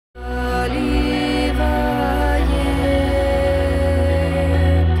Hello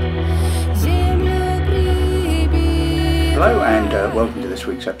and welcome to this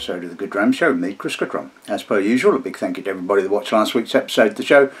week's episode of the Goodrum Show with me, Chris Goodrum. As per usual, a big thank you to everybody that watched last week's episode of the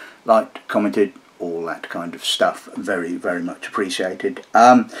show, liked, commented, all that kind of stuff. Very, very much appreciated.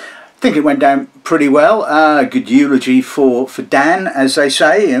 I think it went down pretty well. Good eulogy for Dan, as they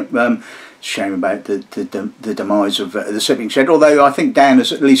say. Shame about the demise of the sipping shed, although I think Dan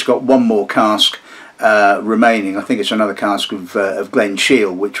has at least got one more cask remaining. I think it's another cask of Glen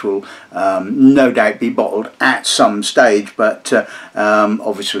Shiel, which will no doubt be bottled at some stage, but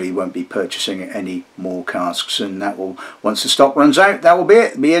obviously he won't be purchasing any more casks, and that will, once the stock runs out, that will be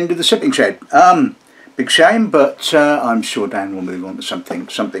it, the end of the sipping shed. Big shame, but I'm sure Dan will move on to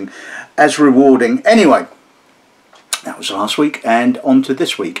something as rewarding. Anyway, that was last week, and on to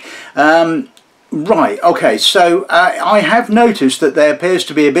this week. Right, okay, so I have noticed that there appears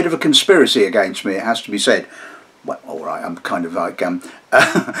to be a bit of a conspiracy against me, it has to be said. Well, alright, I'm kind of like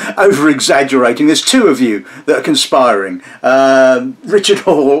over-exaggerating. There's two of you that are conspiring. Richard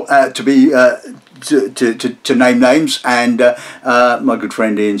Hall, to name names, and my good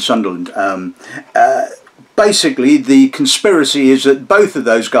friend Ian Sunderland. Basically, the conspiracy is that both of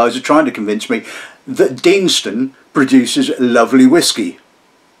those guys are trying to convince me that Deanston produces lovely whiskey.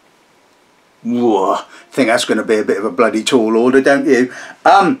 Whoa, I think that's going to be a bit of a bloody tall order, don't you?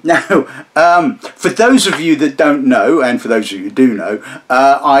 Now, for those of you that don't know, and for those of you who do know,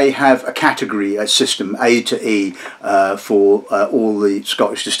 I have a category, a system, A to E, for all the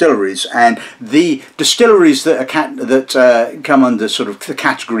Scottish distilleries, and the distilleries that come under sort of the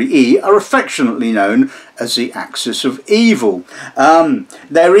category E are affectionately known as the axis of evil.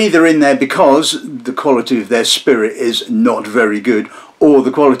 They're either in there because the quality of their spirit is not very good, or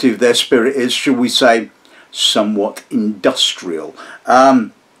the quality of their spirit is, shall we say, somewhat industrial.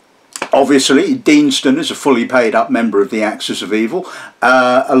 Obviously, Deanston is a fully paid up member of the Axis of Evil,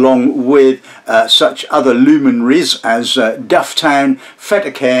 along with such other luminaries as Dufftown,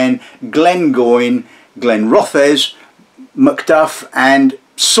 Fettercairn, Glengoyne, Glenrothes, Macduff, and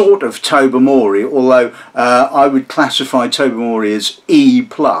sort of Tobermory, although I would classify Tobermory as E+.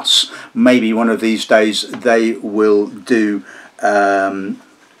 Maybe one of these days they will do.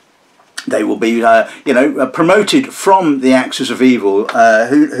 They will be, promoted from the Axis of Evil.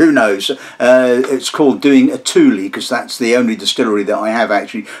 Who knows? It's called doing a Thule, because that's the only distillery that I have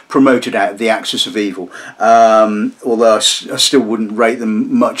actually promoted out of the Axis of Evil. Although I still wouldn't rate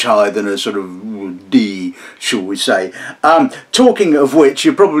them much higher than a sort of D, shall we say. Talking of which,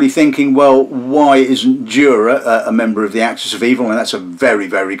 you're probably thinking, well, why isn't Jura a member of the Axis of Evil? And that's a very,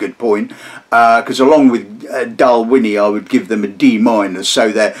 very good point. Because along with Dalwhinnie, I would give them a D-,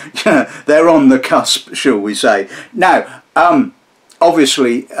 so they're on the cusp, shall we say. Now,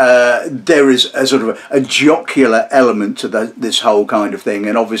 obviously, there is a sort of a jocular element to this whole kind of thing,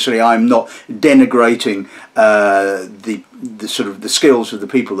 and obviously I'm not denigrating the sort of the skills of the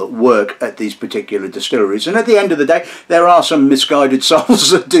people that work at these particular distilleries. And at the end of the day, there are some misguided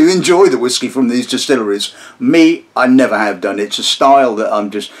souls that do enjoy the whiskey from these distilleries. Me, I never have done. It's a style that I'm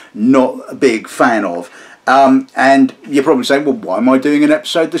just not a big fan of. And you're probably saying, well, why am I doing an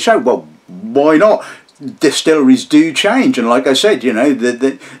episode of the show? Well, why not? Distilleries do change, and like I said,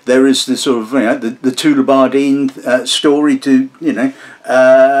 there is the sort of the Tullibardine story to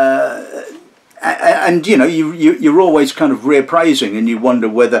and you're always kind of reappraising, and you wonder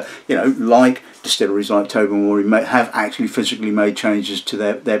whether like distilleries like Tobermory may have actually physically made changes to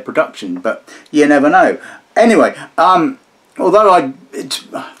their production, but you never know. Anyway, although I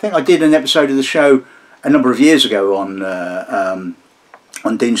think I did an episode of the show a number of years ago on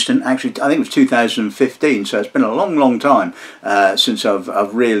Deanston. Actually, I think it was 2015, so it's been a long time since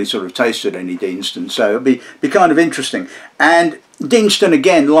I've really sort of tasted any Deanston, so it'll be kind of interesting. And Deanston,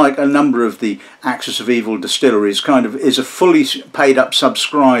 again, like a number of the Axis of Evil distilleries, kind of is a fully paid up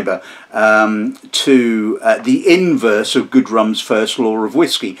subscriber to the inverse of Goodrum's first law of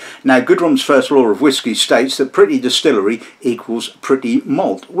whiskey. Now, Goodrum's first law of whiskey states that pretty distillery equals pretty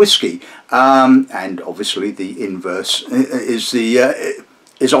malt whiskey, and obviously the inverse is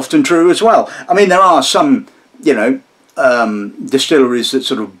often true as well. I mean, there are some, distilleries that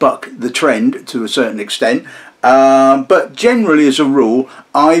sort of buck the trend to a certain extent. But generally, as a rule,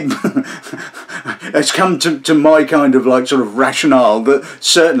 it's come to my kind of like sort of rationale that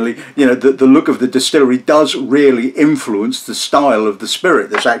certainly, the look of the distillery does really influence the style of the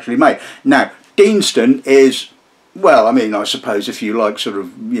spirit that's actually made. Now, Deanston is, well, I mean, I suppose if you like sort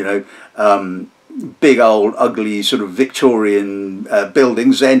of, big old ugly sort of Victorian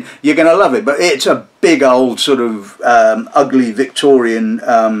buildings, then you're going to love it. But it's a big old sort of ugly Victorian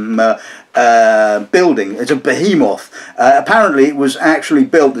building. It's a behemoth. Apparently it was actually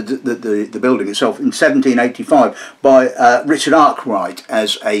built, the building itself, in 1785 by Richard Arkwright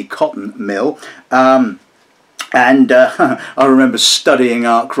as a cotton mill. And I remember studying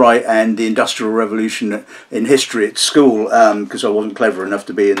Arkwright and the Industrial Revolution in history at school, because I wasn't clever enough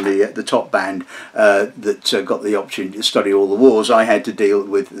to be in the top band that got the opportunity to study all the wars. I had to deal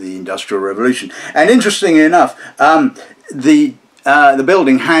with the Industrial Revolution. And interestingly enough, the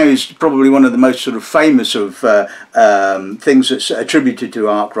building housed probably one of the most sort of famous of things that's attributed to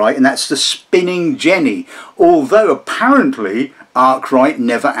Arkwright, and that's the spinning jenny. Although apparently Arkwright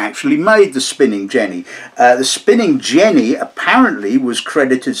never actually made the spinning jenny. The spinning jenny apparently was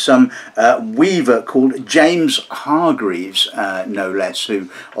credited some weaver called James Hargreaves, no less, who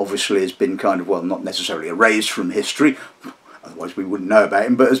obviously has been kind of, well, not necessarily erased from history, otherwise we wouldn't know about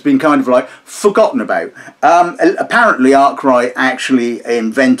him, but has been kind of like forgotten about. Apparently Arkwright actually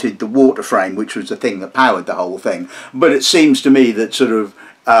invented the water frame, which was the thing that powered the whole thing, but it seems to me that sort of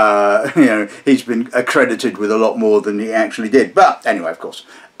you know, he's been accredited with a lot more than he actually did. But anyway, of course,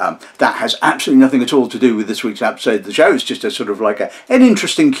 that has absolutely nothing at all to do with this week's episode of the show. It's just a sort of like an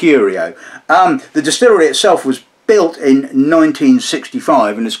interesting curio. The distillery itself was built in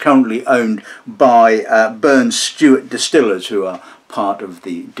 1965 and is currently owned by Burns Stewart Distillers, who are part of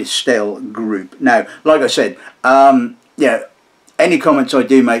the Distill group. Now, like I said, yeah, any comments I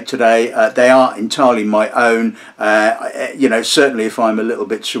do make today, they are entirely my own. You know, certainly if I'm a little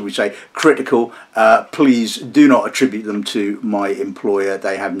bit, shall we say, critical, please do not attribute them to my employer.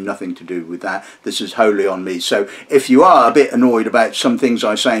 They have nothing to do with that. This is wholly on me. So if you are a bit annoyed about some things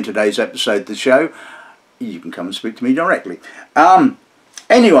I say in today's episode of the show, you can come and speak to me directly.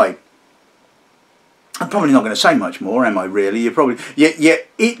 Anyway, I'm probably not going to say much more, am I really? You're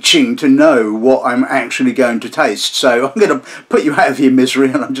itching to know what I'm actually going to taste. So I'm going to put you out of your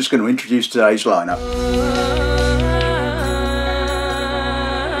misery and I'm just going to introduce today's lineup.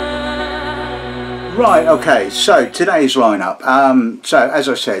 Right, okay, so today's lineup. So as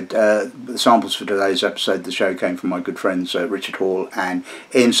I said, the samples for today's episode of the show came from my good friends Richard Hall and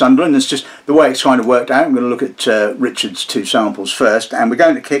Ian Sunderland. It's just the way it's kind of worked out. I'm going to look at Richard's two samples first, and we're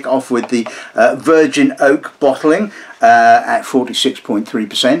going to kick off with the Virgin Oak bottling at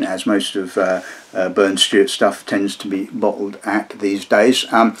 46.3%, as most of Burns Stewart stuff tends to be bottled at these days.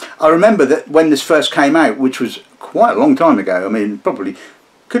 I remember that when this first came out, which was quite a long time ago, I mean, probably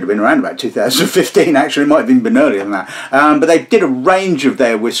could have been around about 2015, actually, it might have even been earlier than that. But they did a range of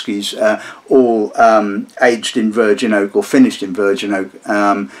their whiskies, all aged in Virgin Oak or finished in Virgin Oak,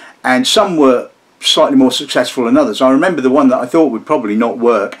 and some were slightly more successful than others. I remember the one that I thought would probably not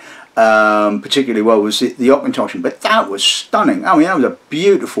work particularly well was the Auchentoshan, but that was stunning. I mean, that was a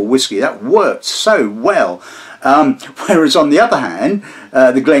beautiful whiskey. That worked so well. Whereas on the other hand,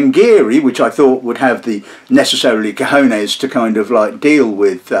 the Glengarry, which I thought would have the necessarily cojones to kind of like deal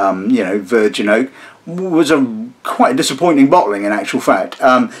with, you know, Virgin Oak, was quite a disappointing bottling in actual fact.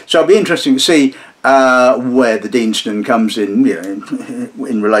 So it'll be interesting to see where the Deanston comes in, you know,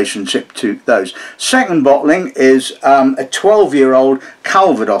 in relationship to those. Second bottling is a 12-year-old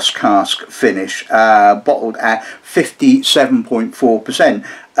Calvados cask finish, bottled at 57.4%.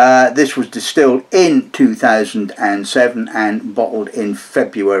 This was distilled in 2007 and bottled in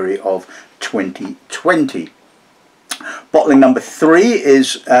February of 2020. Bottling number 3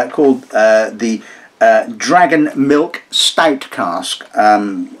 is called the Dragon Milk Stout cask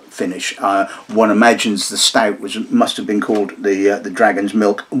finish. One imagines the stout must have been called the Dragon's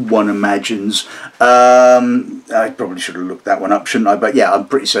Milk. One imagines. I probably should have looked that one up, shouldn't I? But yeah, I'm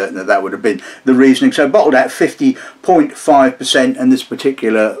pretty certain that that would have been the reasoning. So bottled at 50.5%, and this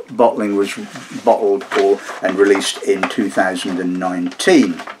particular bottling was bottled and released in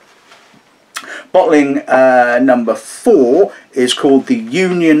 2019. Bottling number 4 is called the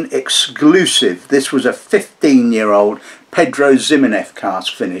Union Exclusive. This was a 15-year-old Pedro Ximinex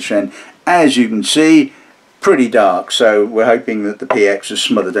cask finish, and as you can see, pretty dark, so we're hoping that the PX has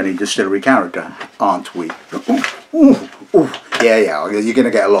smothered any distillery character, aren't we? Yeah, you're going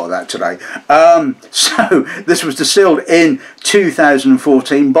to get a lot of that today. So this was distilled in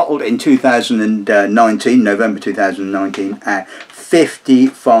 2014, bottled in 2019, November 2019, at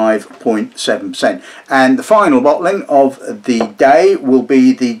 55.7%. And the final bottling of the day will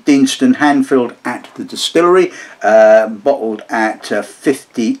be the Deanston hand-filled at the distillery, bottled at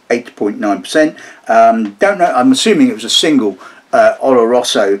 58.9%. Don't know, I'm assuming it was a single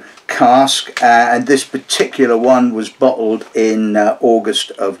Oloroso cask, and this particular one was bottled in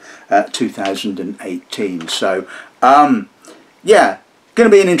August of 2018. So yeah, going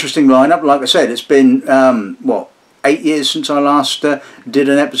to be an interesting lineup. Like I said, it's been what, 8 years since I last did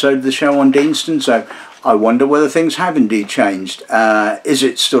an episode of the show on Deanston, so I wonder whether things have indeed changed. Is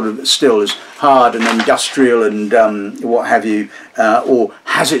it sort of still as hard and industrial and what have you, or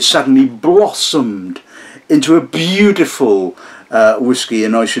has it suddenly blossomed into a beautiful whiskey,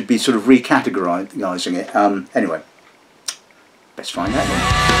 and I should be sort of recategorising it? Anyway, let's find out then.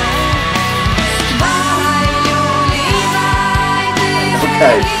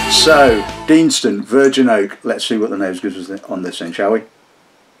 Okay, so Deanston Virgin Oak. Let's see what the nose gives us on this then, shall we?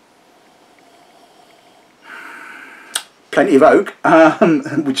 Plenty of oak,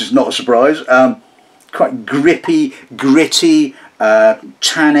 which is not a surprise. Quite grippy, gritty,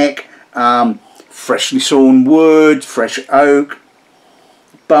 tannic, freshly sawn wood, fresh oak,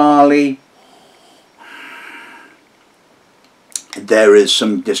 barley. There is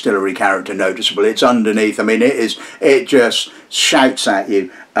some distillery character noticeable. It's underneath. I mean, it just shouts at you.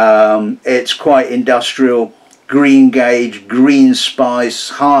 It's quite industrial, green gauge, green spice,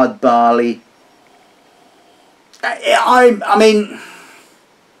 hard barley. I mean,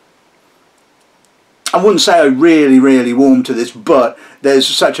 I wouldn't say I really warm to this, but there's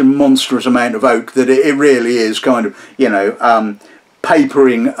such a monstrous amount of oak that it really is kind of, you know,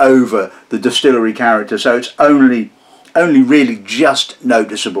 papering over the distillery character. So it's only really just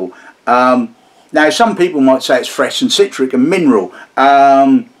noticeable. Now some people might say it's fresh and citric and mineral,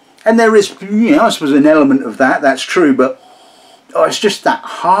 and there is, you know, I suppose an element of that, that's true, but it's just that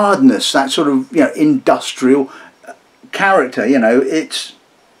hardness, that sort of, you know, industrial character. You know, it's,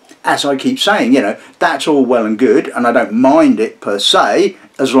 as I keep saying, you know, that's all well and good, and I don't mind it per se,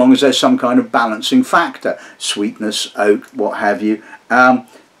 as long as there's some kind of balancing factor, sweetness, oak, what have you.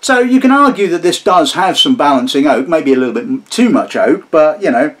 So you can argue that this does have some balancing oak, maybe a little bit too much oak, but,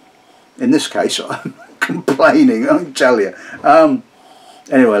 you know, in this case I'm complaining, I can tell you.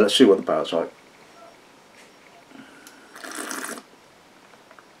 Anyway, let's see what the palate's like.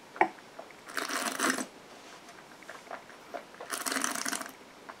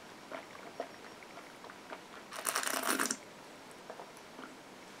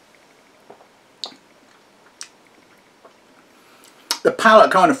 The palate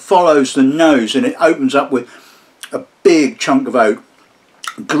kind of follows the nose, and it opens up with a big chunk of oak,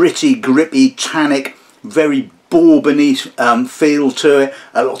 gritty, grippy, tannic, very bourbony feel to it,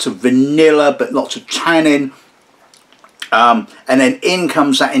 lots of vanilla but lots of tannin, and then in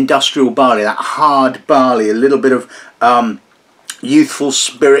comes that industrial barley, that hard barley, a little bit of youthful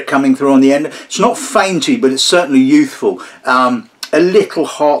spirit coming through on the end. It's not fainty, but it's certainly youthful, a little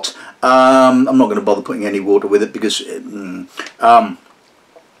hot. I'm not going to bother putting any water with it because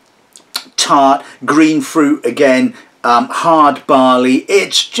tart, green fruit again, hard barley.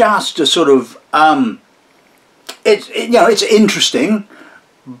 It's just a sort of you know, it's interesting,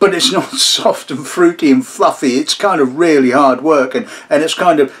 but it's not soft and fruity and fluffy. It's kind of really hard work, and it's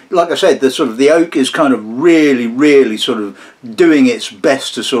kind of, like I said, the sort of the oak is kind of really sort of doing its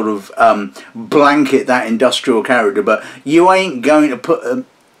best to sort of blanket that industrial character, but you ain't going to put a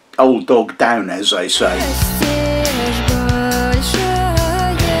old dog down, as they say.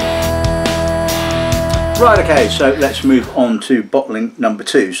 Right, okay, so let's move on to bottling number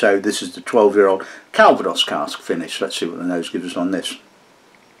 2. So this is the 12-year-old Calvados cask finish. Let's see what the nose gives us on this.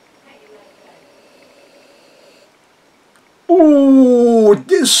 Ooh,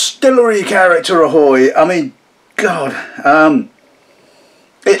 distillery character ahoy! I mean, God,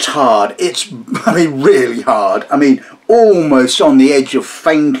 it's hard. It's, I mean, really hard. I mean, almost on the edge of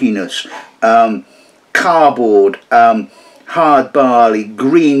faintiness. Cardboard, hard barley,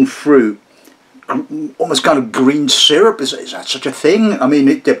 green fruit, almost kind of green syrup. Is that such a thing? I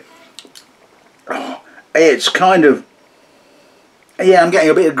mean, it's kind of, yeah, I'm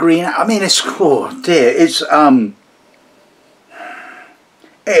getting a bit of green. I mean, it's, oh dear,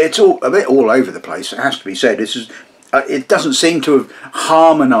 it's all a bit all over the place. It has to be said. This is. It doesn't seem to have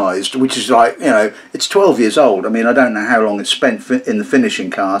harmonised, which is like, you know, it's 12 years old. I mean, I don't know how long it's spent in the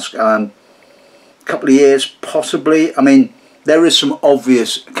finishing cask. A couple of years, possibly. I mean, there is some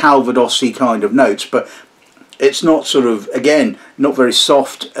obvious Calvados-y kind of notes, but it's not sort of, again, not very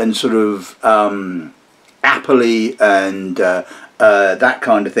soft and sort of appley and that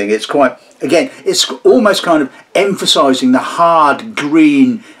kind of thing. It's quite, again, it's almost kind of emphasising the hard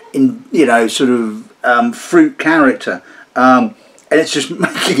green, you know, sort of fruit character, and it's just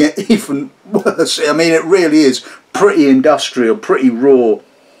making it even worse. I mean, it really is pretty industrial, pretty raw.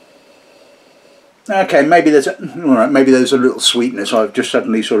 Okay, maybe there's a, all right, maybe there's a little sweetness. I've just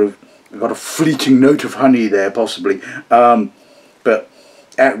suddenly sort of got a fleeting note of honey there, possibly. But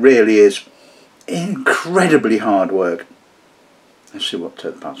that really is incredibly hard work. Let's see what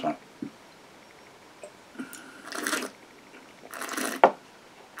the part's like.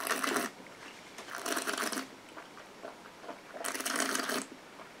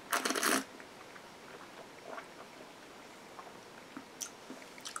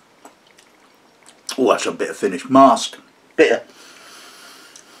 Oh, that's a bit of finished mast. Bitter.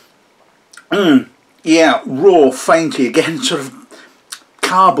 Yeah, raw, fainty again, sort of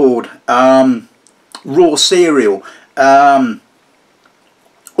cardboard, raw cereal,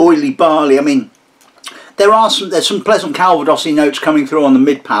 oily barley. I mean, there's some pleasant Calvadosy notes coming through on the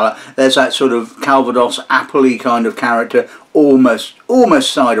mid palate. There's that sort of Calvados appley kind of character, almost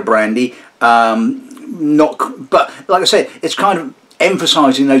cider brandy. Not, but like I said, it's kind of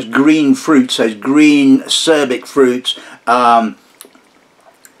emphasising those green fruits, those green acerbic fruits.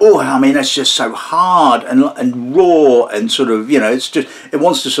 Oh, I mean, it's just so hard and raw and sort of, you know, it's just, it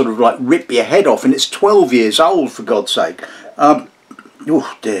wants to sort of like rip your head off, and it's 12 years old, for God's sake. Oh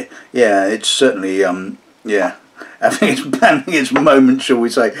dear, yeah, it's certainly, yeah, I think it's moment, shall we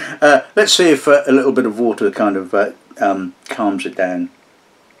say. Let's see if a little bit of water kind of calms it down.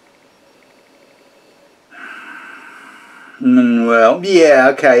 Well, yeah,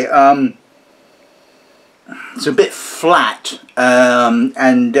 okay. It's a bit flat,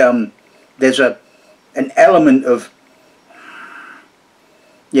 and there's an element of,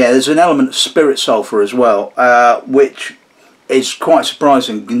 yeah, there's an element of spirit sulphur as well, which is quite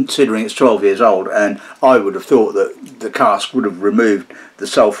surprising considering it's 12 years old, and I would have thought that the cask would have removed the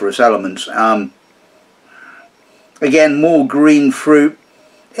sulphurous elements. Again, more green fruit.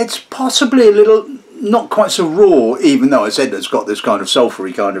 It's possibly a little, not quite so raw, even though I said it's got this kind of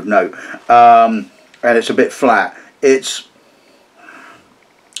sulphury kind of note. And it's a bit flat. It's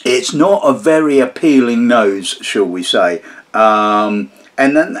not a very appealing nose, shall we say. And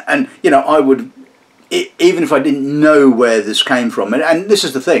you know, I would, even if I didn't know where this came from, and this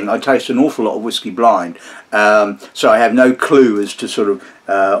is the thing, I taste an awful lot of whiskey blind, so I have no clue as to sort of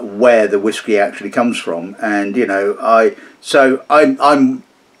where the whiskey actually comes from. And you know, so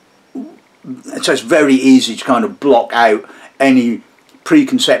it's very easy to kind of block out any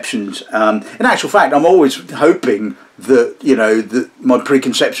preconceptions. In actual fact, I'm always hoping that, you know, that my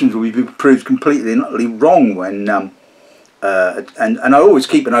preconceptions will be proved completely and utterly wrong when and I always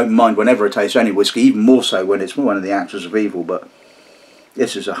keep an open mind whenever I taste any whiskey, even more so when it's one of the axes of evil. But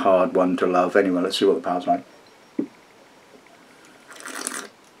this is a hard one to love. Anyway, let's see what the palate's like.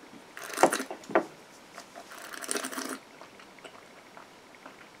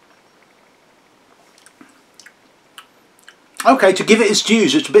 Okay, to give it its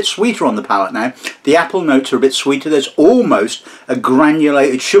dues, it's a bit sweeter on the palate now. The apple notes are a bit sweeter. There's almost a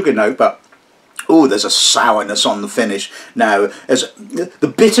granulated sugar note, but oh, there's a sourness on the finish now.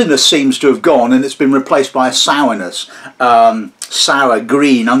 The bitterness seems to have gone, and it's been replaced by a sourness. Sour,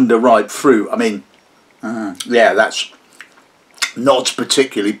 green, underripe fruit. I mean, yeah, that's not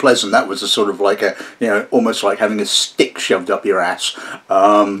particularly pleasant. That was a sort of like a, you know, almost like having a stick shoved up your ass.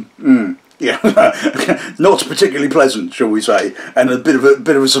 Yeah, not particularly pleasant, shall we say, and a bit of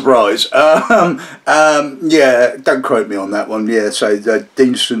a surprise. Yeah, don't quote me on that one. Yeah, so the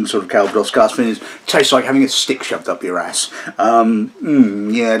Deanston sort of Calvados cask finish tastes like having a stick shoved up your ass. Yeah,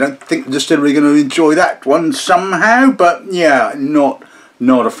 I don't think the distillery are going to enjoy that one somehow, but yeah, not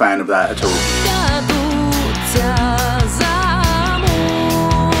a fan of that at all.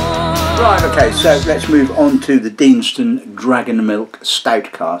 Right, okay, so let's move on to the Deanston Dragon Milk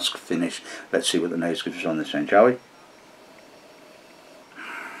Stout cask finish. Let's see what the nose gives us on this end, shall we?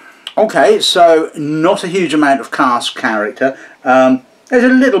 Okay, so not a huge amount of cask character. There's a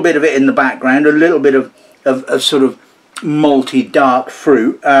little bit of it in the background, a little bit of sort of malty dark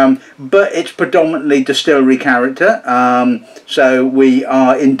fruit, but it's predominantly distillery character. So we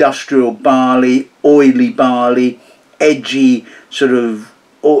are industrial barley, oily barley, edgy sort of,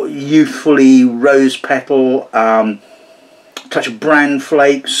 or youthfully rose petal, touch of bran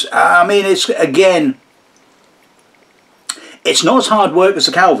flakes. I mean, it's, again, it's not as hard work as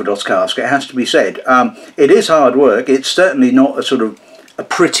the Calvados cask, it has to be said. It is hard work. It's certainly not a sort of a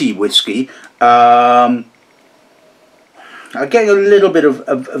pretty whiskey. I'm getting a little bit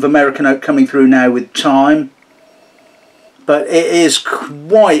of American oak coming through now with time, but it is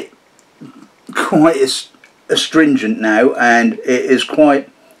quite astringent now, and it is quite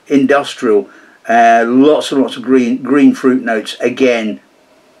industrial. Lots and lots of green fruit notes again.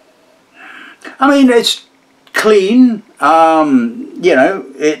 I mean, it's clean. You know,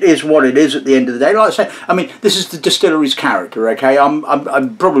 it is what it is at the end of the day. Like I say, I mean, this is the distillery's character. Okay,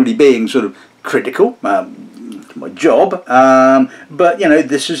 I'm probably being sort of critical. My job, but you know,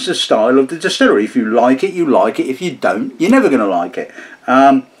 this is the style of the distillery. If you like it, you like it. If you don't, you're never going to like it.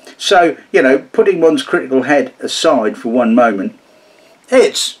 So you know, putting one's critical head aside for one moment,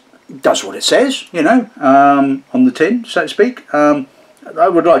 it does what it says, you know, on the tin, so to speak. I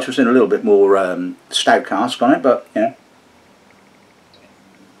would like to have seen a little bit more stout cask on it, but you know.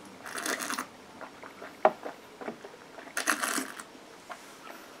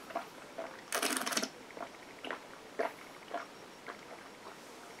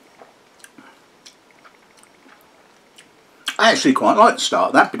 I actually quite like the start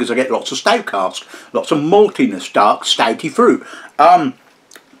of that because I get lots of stout cask, lots of maltiness, dark, stouty fruit.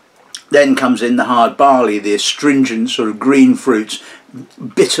 Then comes in the hard barley, the astringent sort of green fruits,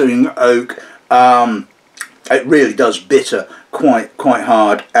 bittering oak. It really does bitter quite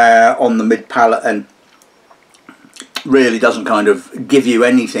hard on the mid palate, and really doesn't kind of give you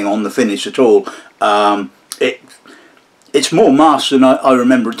anything on the finish at all. It's more masked than I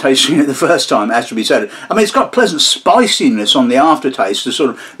remember tasting it the first time, has to be said. I mean, it's got pleasant spiciness on the aftertaste. The sort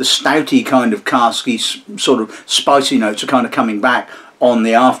of the stouty kind of casky sort of spicy notes are kind of coming back on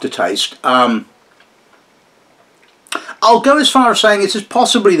the aftertaste. I'll go as far as saying it is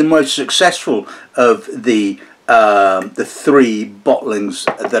possibly the most successful of the 3 bottlings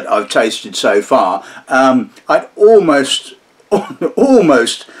that I've tasted so far. I'd almost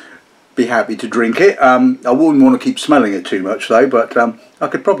be happy to drink it. I wouldn't want to keep smelling it too much though, but I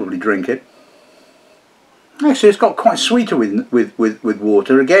could probably drink it. Actually, it's got quite sweeter with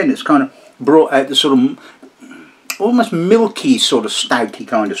water. Again, it's kind of brought out the sort of almost milky sort of stouty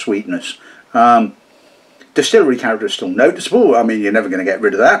kind of sweetness. Distillery character is still noticeable. I mean, you're never going to get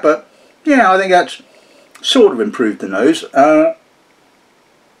rid of that, but yeah, I think that's sort of improved the nose.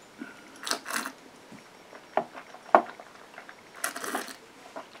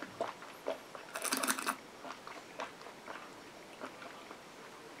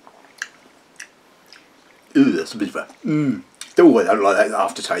 Ooh, that's a bit of a Oh, I don't like that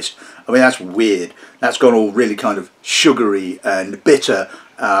aftertaste. I mean, that's weird. That's gone all really kind of sugary and bitter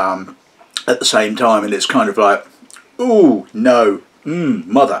at the same time, and it's kind of like, ooh, no,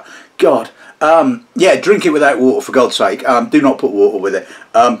 mother, God. Yeah, drink it without water, for God's sake. Do not put water with it.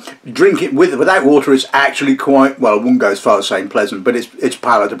 Drink it without water is actually quite, well, I wouldn't go as far as saying pleasant, but it's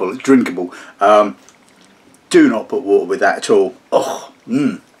palatable, it's drinkable. Do not put water with that at all. Oh,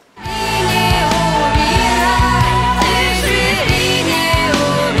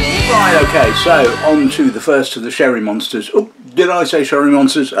 Right, okay, so on to the first of the sherry monsters. Oh, did I say sherry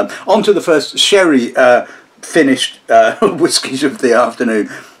monsters? On to the first sherry finished whiskies of the afternoon.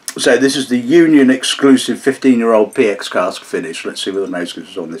 So this is the Union exclusive 15-year-old PX cask finish. Let's see what the nose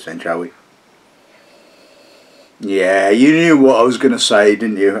gives us on this end, shall we? Yeah, you knew what I was going to say,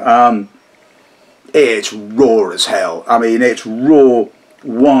 didn't you? It's raw as hell. I mean, it's raw,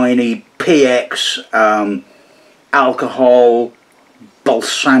 winey, PX, alcohol,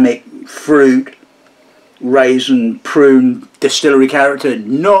 balsamic fruit, raisin, prune, distillery character.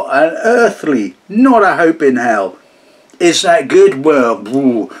 Not an earthly, not a hope in hell. Is that good? Well,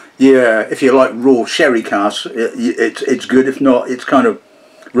 ooh, yeah, if you like raw sherry casks, it's good. If not, it's kind of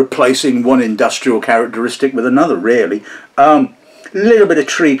replacing one industrial characteristic with another, really. Little bit of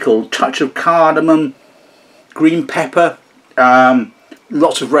treacle, touch of cardamom, green pepper,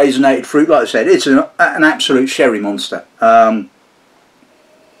 lots of raisinated fruit. Like I said, it's an absolute sherry monster.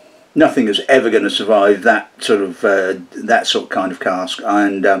 Nothing is ever going to survive that sort of kind of cask,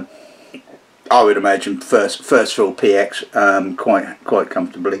 and I would imagine first fill PX quite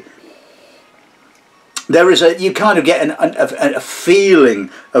comfortably. There is you kind of get a feeling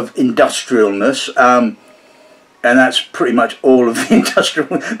of industrialness, and that's pretty much all of the industrial,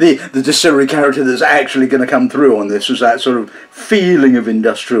 the distillery character that's actually going to come through on this, is that sort of feeling of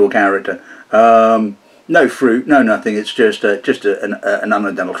industrial character. No fruit, no nothing. It's just an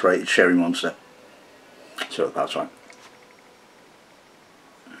unadulterated sherry monster. So that's right.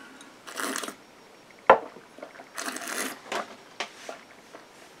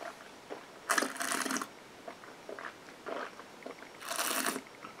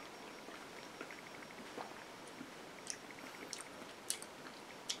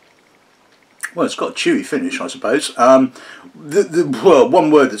 Well, it's got a chewy finish, I suppose. Well,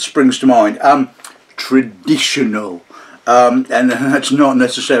 one word that springs to mind. Traditional, and that's not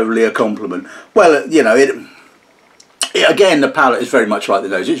necessarily a compliment. Well, you know, again, again, the palate is very much like the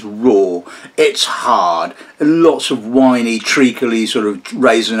nose. It's raw, it's hard, lots of winey, treacly sort of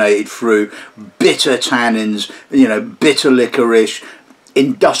raisinated fruit, bitter tannins, you know, bitter licorice,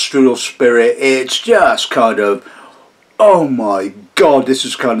 industrial spirit. It's just kind of, oh my God, this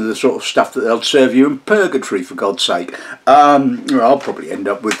is kind of the sort of stuff that they'll serve you in purgatory, for God's sake. I'll probably end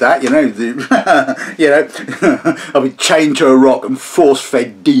up with that, you know. You know, I'll be chained to a rock and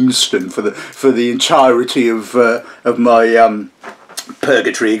force-fed Deanston for the entirety of my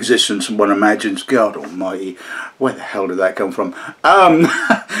purgatory existence. And one imagines, God Almighty, where the hell did that come from?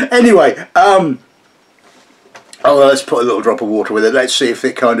 Anyway. Oh, well, let's put a little drop of water with it. Let's see if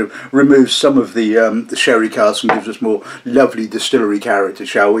it kind of removes some of the sherry cask and gives us more lovely distillery character,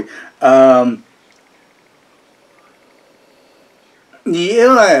 shall we?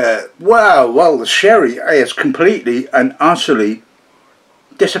 Yeah, wow, well, the sherry has completely and utterly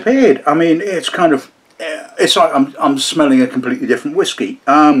disappeared. I mean, it's kind of, it's like I'm smelling a completely different whiskey.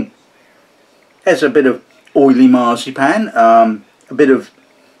 There's a bit of oily marzipan, a bit of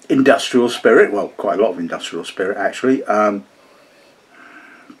industrial spirit, well, quite a lot of industrial spirit actually,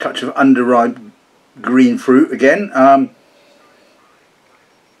 touch of underripe green fruit again.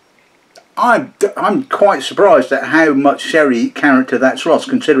 I'm quite surprised at how much sherry character that's lost,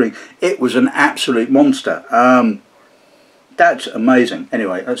 considering it was an absolute monster. That's amazing.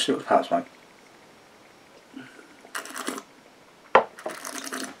 Anyway, let's see what the palate's like.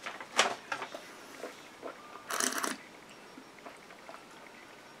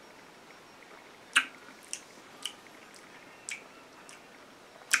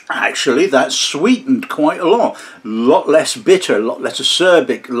 Actually, that's sweetened quite a lot less bitter, a lot less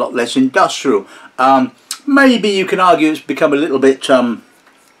acerbic, a lot less industrial. Maybe you can argue it's become a little bit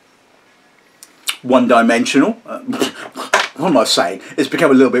one-dimensional. What am I saying? It's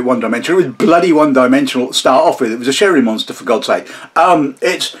become a little bit one-dimensional. It was bloody one-dimensional to start off with. It was a sherry monster, for God's sake.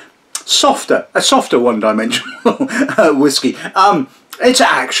 It's softer, a softer one-dimensional whiskey. It's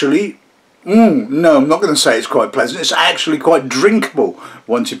actually... no, I'm not going to say it's quite pleasant. It's actually quite drinkable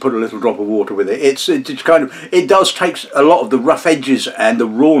once you put a little drop of water with it. It's kind of, it does take a lot of the rough edges and the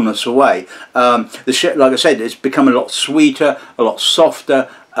rawness away. Like I said, it's become a lot sweeter, a lot softer,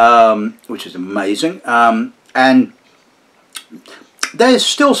 which is amazing. And there's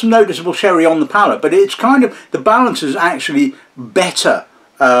still some noticeable sherry on the palate, but it's kind of, the balance is actually better.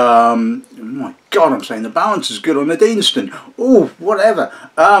 My God, I'm saying the balance is good on the Deanston. Oh, whatever.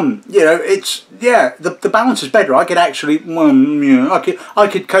 You know, it's, yeah, the balance is better. I could actually, well, you know, I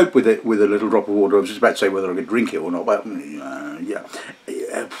could cope with it with a little drop of water. I was just about to say whether I could drink it or not, but yeah.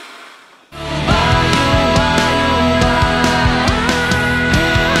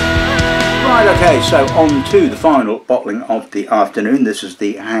 Right, okay, so on to the final bottling of the afternoon. This is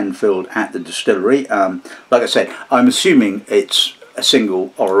the hand-filled at the distillery. Like I said, I'm assuming it's a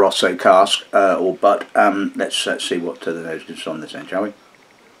single Oloroso cask or butt. Let's see what the nose is on this end, shall we?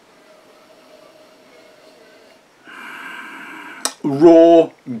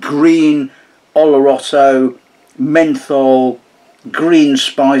 Raw, green, Oloroso, menthol, green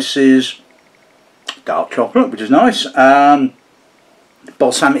spices, dark chocolate, which is nice,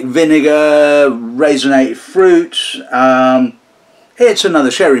 balsamic vinegar, raisinated fruits. It's another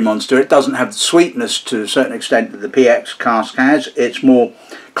sherry monster. It doesn't have the sweetness to a certain extent that the PX cask has. It's more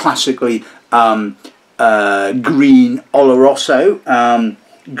classically green Oloroso,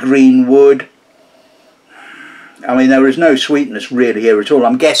 green wood. I mean, there is no sweetness really here at all.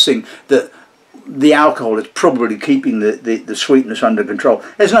 I'm guessing that the alcohol is probably keeping the sweetness under control.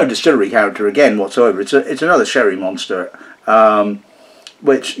 There's no distillery character again whatsoever. It's another sherry monster,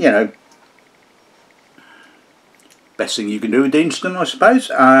 which, you know, best thing you can do with Deanston, I suppose.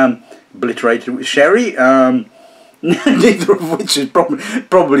 Obliterated with sherry, neither of which is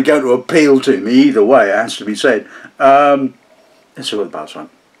probably going to appeal to me either way, it has to be said. Let's see what the balance like.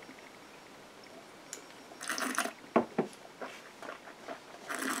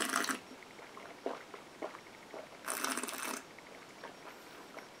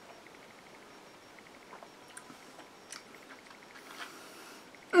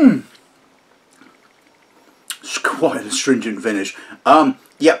 Quite an astringent finish.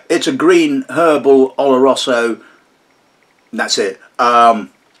 Yeah, it's a green herbal Oloroso. That's it. And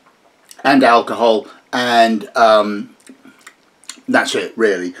alcohol, and that's it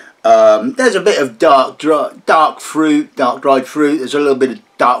really. There's a bit of dark fruit, dark dried fruit. There's a little bit of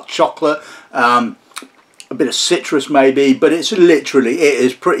dark chocolate, a bit of citrus maybe, but it's literally, it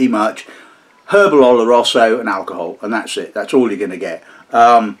is pretty much herbal Oloroso and alcohol, and that's it. That's all you're going to get.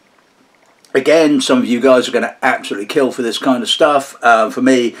 Again, some of you guys are going to absolutely kill for this kind of stuff. For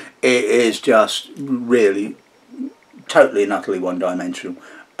me, it is just really totally and utterly one-dimensional.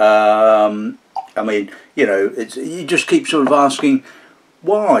 I mean, you know, you just keep sort of asking,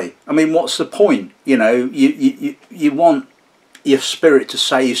 why? I mean, what's the point? You know, you want your spirit to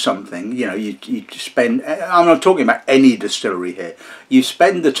say something. You know, you spend, I'm not talking about any distillery here, you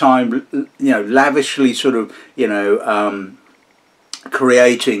spend the time, you know, lavishly sort of, you know,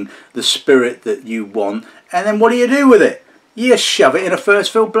 creating the spirit that you want, and then what do you do with it? You shove it in a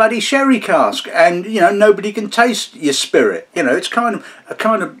first fill bloody sherry cask, and you know, nobody can taste your spirit. You know, it's kind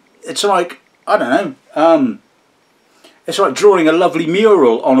of it's like, I don't know, it's like drawing a lovely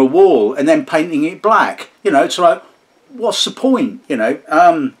mural on a wall and then painting it black. You know, it's like, what's the point? You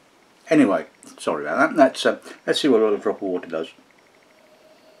know. Anyway, sorry about that. Let's see what a little drop of water does.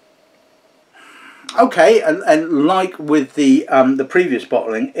 Okay, and like with the previous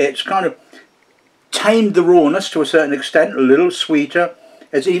bottling, it's kind of tamed the rawness to a certain extent, a little sweeter.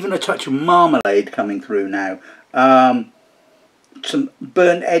 There's even a touch of marmalade coming through now. Some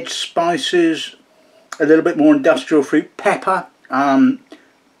burnt edge spices, a little bit more industrial fruit, pepper,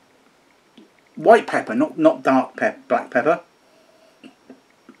 white pepper, not dark pepper, black pepper.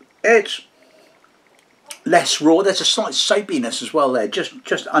 It's less raw. There's a slight soapiness as well there,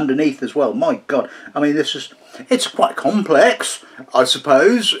 just underneath as well. My God, I mean, it's quite complex, I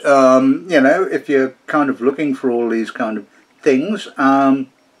suppose. You know, if you're kind of looking for all these kind of things. So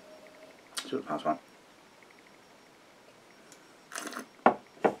that's one.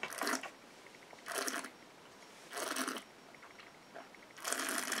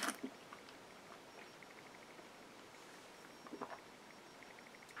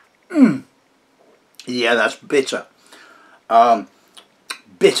 Yeah, that's bitter.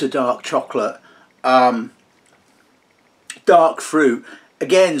 Bitter dark chocolate, dark fruit.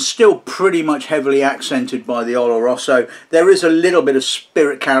 Again, still pretty much heavily accented by the Oloroso. There is a little bit of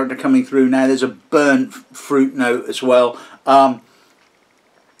spirit character coming through now. There's a burnt fruit note as well.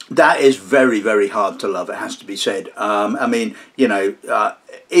 That is very, very hard to love, it has to be said. I mean, you know,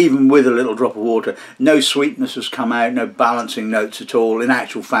 even with a little drop of water, no sweetness has come out, no balancing notes at all. In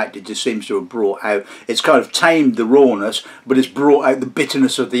actual fact, it just seems to have brought out, it's kind of tamed the rawness, but it's brought out the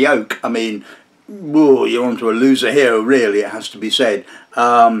bitterness of the oak. I mean, whoa, you're onto a loser here, really, it has to be said.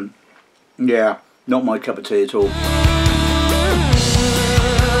 Yeah, not my cup of tea at all.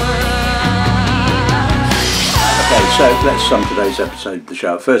 So let's sum today's episode of the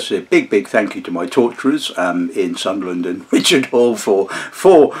show. Firstly, a big thank you to my torturers in Sunderland and Richard Hall for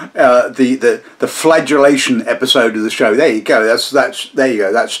the flagellation episode of the show. There you go. There you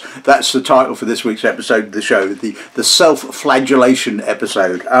go. That's the title for this week's episode of the show. The self-flagellation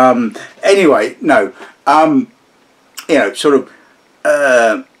episode. Anyway, no. You know, sort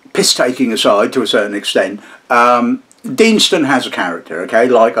of piss taking aside to a certain extent. Deanston has a character, okay,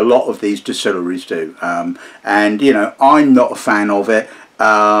 like a lot of these distilleries do, and you know, I'm not a fan of it,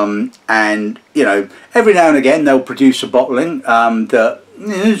 and you know, every now and again they'll produce a bottling that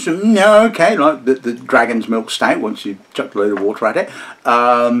is okay, like the Dragon's Milk Stout once you chuck a load of water at it,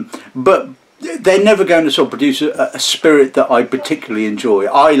 but they're never going to sort of produce a spirit that I particularly enjoy.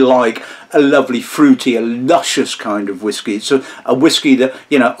 I like a lovely fruity, a luscious kind of whiskey. It's a whiskey that,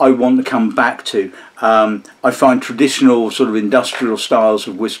 you know, I want to come back to. I find traditional sort of industrial styles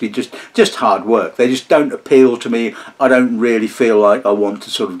of whiskey just hard work. They just don't appeal to me. I don't really feel like I want to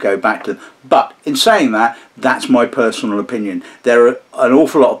sort of go back to them. But in saying that, that's my personal opinion. There are an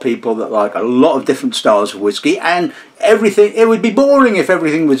awful lot of people that like a lot of different styles of whiskey, and everything, it would be boring if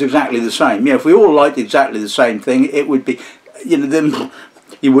everything was exactly the same. You know, if we all liked exactly the same thing, it would be, you know, then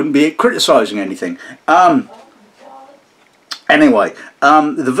you wouldn't be criticising anything. Anyway,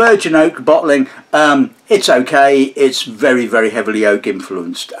 the Virgin Oak bottling, it's okay. It's very, very heavily oak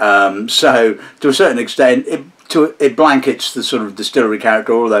influenced. So to a certain extent, it blankets the sort of distillery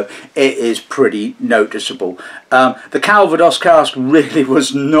character, although it is pretty noticeable. The Calvados cask really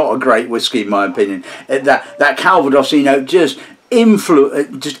was not a great whiskey in my opinion. That Calvados, you know, just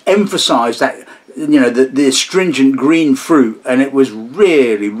emphasised that, you know, the astringent green fruit, and it was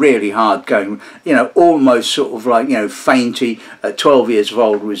really hard going, you know, almost sort of like, you know, fainty at 12 years of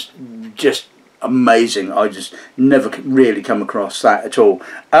old was just amazing. I just never really come across that at all.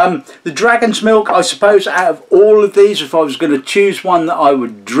 The Dragon's Milk, I suppose out of all of these, if I was going to choose one that I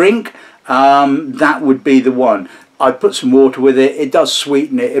would drink, that would be the one. I put some water with it, it does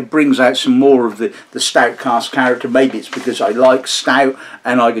sweeten it, it brings out some more of the stout cask character. Maybe it's because I like stout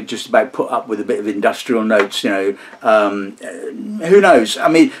and I could just about put up with a bit of industrial notes, you know, who knows. I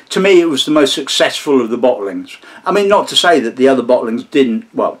mean, to me it was the most successful of the bottlings. I mean, not to say that the other bottlings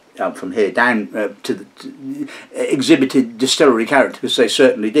didn't, well, up from here down exhibited distillery character, because they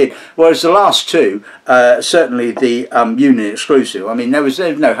certainly did. Whereas the last two, certainly the Union exclusive, I mean, there was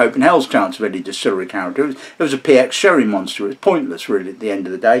no hope in hell's chance of any distillery character. It was a PX sherry monster. It was pointless, really, at the end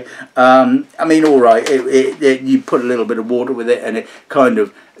of the day. I mean, all right, you put a little bit of water with it, and it kind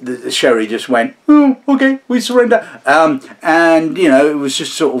of, the sherry just went, oh, okay, we surrender. And, you know, it was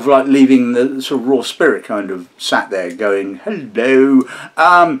just sort of like leaving the sort of raw spirit kind of sat there going, hello.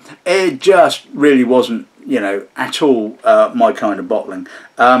 It just really wasn't, you know, at all my kind of bottling.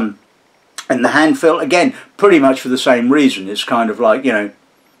 And the hand fill, again, pretty much for the same reason. It's kind of like, you know,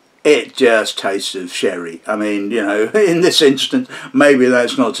 it just tastes of sherry. I mean, you know, in this instance, maybe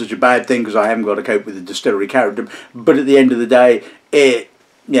that's not such a bad thing because I haven't got to cope with the distillery character. But at the end of the day, it,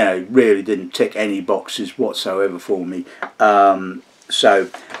 you know, really didn't tick any boxes whatsoever for me. So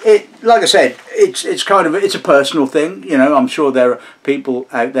it, like I said, it's kind of, it's a personal thing. You know, I'm sure there are people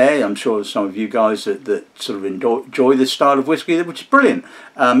out there, I'm sure some of you guys that sort of enjoy this style of whiskey, which is brilliant.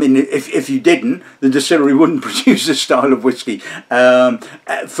 I mean, if you didn't, the distillery wouldn't produce this style of whiskey.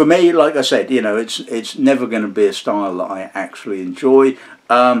 For me, like I said, you know, it's never going to be a style that I actually enjoy.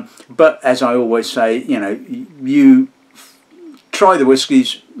 But as I always say, you know, you try the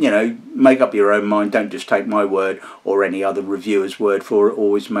whiskies, you know, make up your own mind. Don't just take my word or any other reviewer's word for it.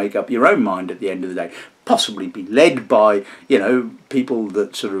 Always make up your own mind at the end of the day. Possibly be led by, you know, people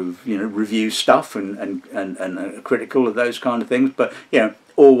that sort of, you know, review stuff and are critical of those kind of things. But, you know,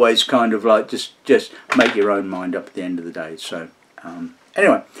 always kind of like just make your own mind up at the end of the day. So,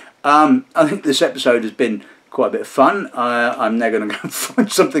 anyway, I think this episode has been quite a bit of fun. I'm now going to go and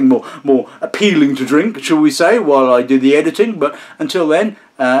find something more appealing to drink, shall we say, while I do the editing. But until then,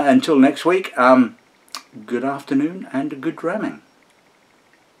 until next week, good afternoon and a good dramming.